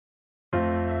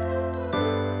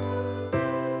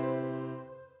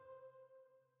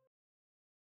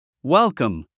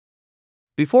Welcome!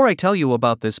 Before I tell you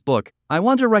about this book, I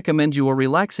want to recommend you a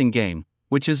relaxing game,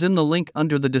 which is in the link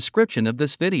under the description of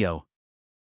this video.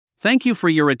 Thank you for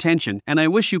your attention and I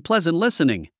wish you pleasant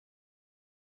listening.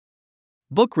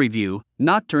 Book Review,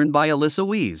 Nocturne by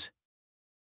Alyssa.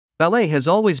 Ballet has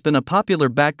always been a popular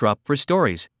backdrop for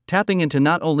stories, tapping into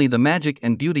not only the magic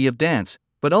and beauty of dance,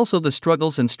 but also the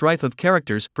struggles and strife of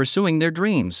characters pursuing their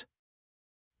dreams.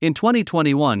 In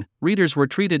 2021, readers were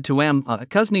treated to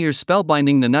Kuznier's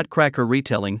spellbinding The Nutcracker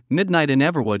retelling, Midnight in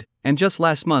Everwood, and just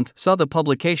last month saw the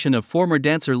publication of former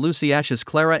dancer Lucy Ash's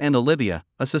Clara and Olivia,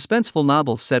 a suspenseful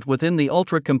novel set within the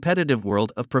ultra-competitive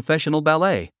world of professional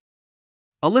ballet.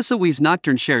 Alyssa's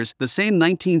Nocturne shares the same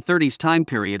 1930s time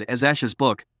period as Ash's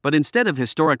book, but instead of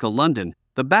historical London,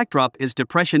 the backdrop is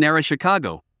Depression-era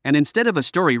Chicago. And instead of a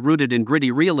story rooted in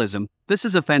gritty realism, this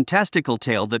is a fantastical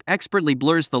tale that expertly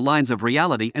blurs the lines of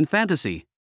reality and fantasy.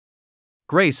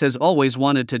 Grace has always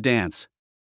wanted to dance.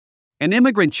 An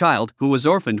immigrant child who was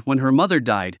orphaned when her mother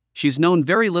died, she's known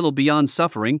very little beyond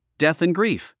suffering, death and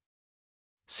grief.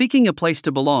 Seeking a place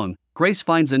to belong, Grace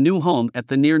finds a new home at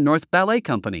the Near North Ballet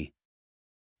Company.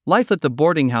 Life at the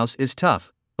boarding house is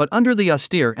tough, but under the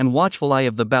austere and watchful eye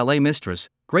of the ballet mistress,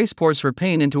 Grace pours her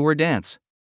pain into her dance.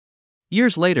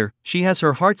 Years later, she has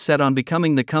her heart set on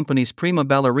becoming the company's prima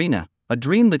ballerina, a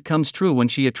dream that comes true when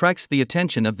she attracts the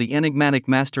attention of the enigmatic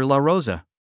master La Rosa.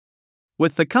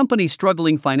 With the company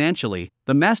struggling financially,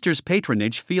 the master's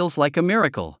patronage feels like a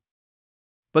miracle.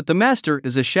 But the master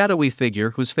is a shadowy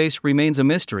figure whose face remains a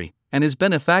mystery, and his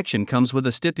benefaction comes with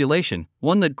a stipulation,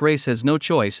 one that Grace has no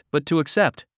choice but to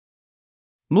accept.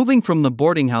 Moving from the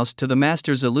boarding house to the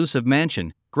master's elusive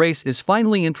mansion, Grace is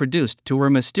finally introduced to her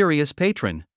mysterious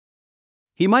patron.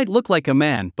 He might look like a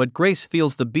man, but Grace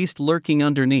feels the beast lurking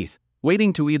underneath,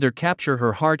 waiting to either capture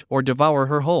her heart or devour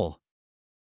her whole.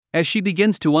 As she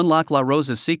begins to unlock La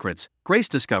Rosa's secrets, Grace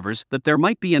discovers that there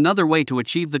might be another way to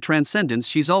achieve the transcendence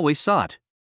she's always sought.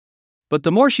 But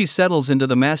the more she settles into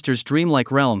the master's dreamlike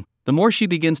realm, the more she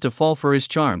begins to fall for his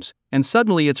charms, and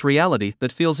suddenly it's reality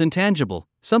that feels intangible,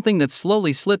 something that's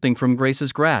slowly slipping from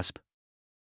Grace's grasp.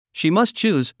 She must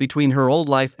choose between her old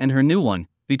life and her new one,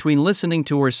 between listening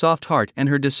to her soft heart and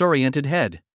her disoriented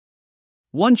head.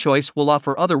 One choice will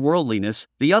offer otherworldliness,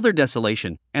 the other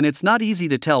desolation, and it's not easy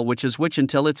to tell which is which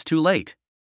until it's too late.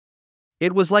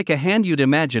 It was like a hand you'd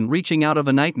imagine reaching out of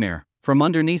a nightmare, from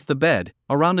underneath the bed,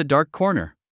 around a dark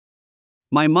corner.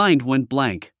 My mind went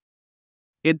blank.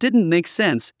 It didn't make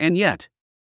sense, and yet.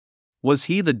 Was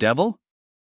he the devil?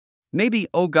 Maybe,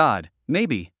 oh God,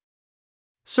 maybe.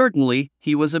 Certainly,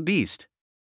 he was a beast.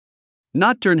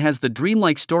 Nocturne has the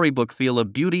dreamlike storybook feel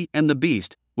of Beauty and the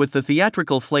Beast, with the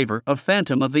theatrical flavor of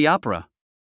Phantom of the Opera.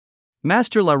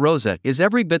 Master La Rosa is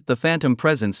every bit the phantom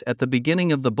presence at the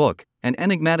beginning of the book, an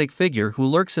enigmatic figure who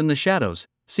lurks in the shadows,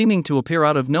 seeming to appear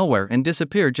out of nowhere and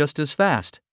disappear just as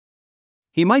fast.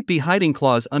 He might be hiding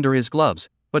claws under his gloves,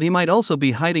 but he might also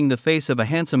be hiding the face of a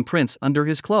handsome prince under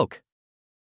his cloak.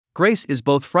 Grace is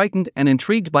both frightened and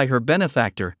intrigued by her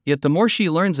benefactor, yet the more she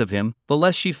learns of him, the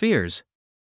less she fears.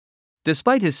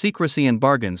 Despite his secrecy and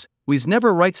bargains, Weiss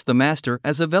never writes the master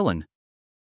as a villain.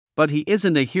 But he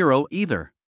isn't a hero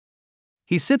either.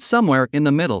 He sits somewhere in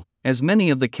the middle, as many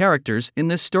of the characters in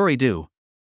this story do.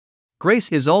 Grace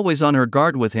is always on her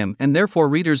guard with him and therefore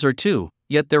readers are too,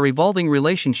 yet their evolving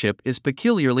relationship is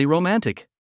peculiarly romantic.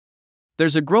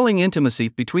 There's a growing intimacy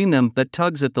between them that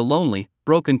tugs at the lonely,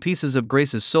 broken pieces of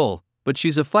Grace's soul, but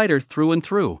she's a fighter through and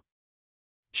through.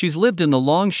 She's lived in the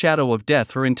long shadow of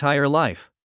death her entire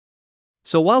life.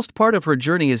 So whilst part of her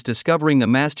journey is discovering the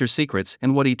master's secrets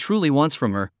and what he truly wants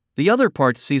from her, the other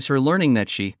part sees her learning that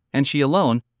she, and she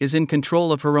alone, is in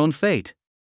control of her own fate.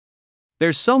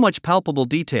 There's so much palpable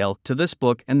detail to this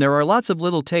book and there are lots of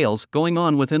little tales going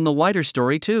on within the wider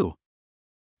story too.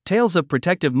 Tales of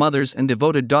protective mothers and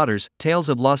devoted daughters, tales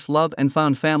of lost love and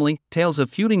found family, tales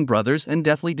of feuding brothers and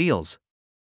deathly deals.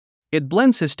 It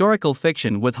blends historical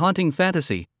fiction with haunting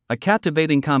fantasy, a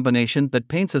captivating combination that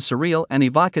paints a surreal and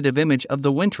evocative image of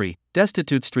the wintry,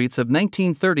 destitute streets of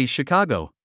 1930s Chicago.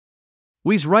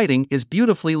 Weiss' writing is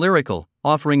beautifully lyrical,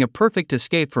 offering a perfect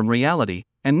escape from reality,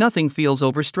 and nothing feels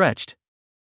overstretched.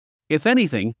 If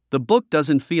anything, the book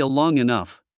doesn't feel long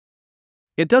enough.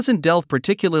 It doesn't delve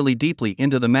particularly deeply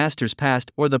into the master's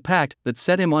past or the pact that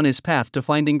set him on his path to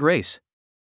finding Grace.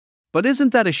 But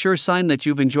isn't that a sure sign that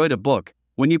you've enjoyed a book,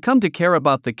 when you come to care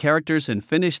about the characters and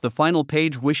finish the final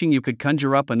page wishing you could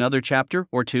conjure up another chapter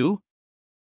or two?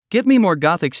 Give me more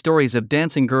gothic stories of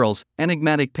dancing girls,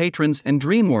 enigmatic patrons and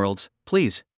dream worlds,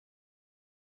 please.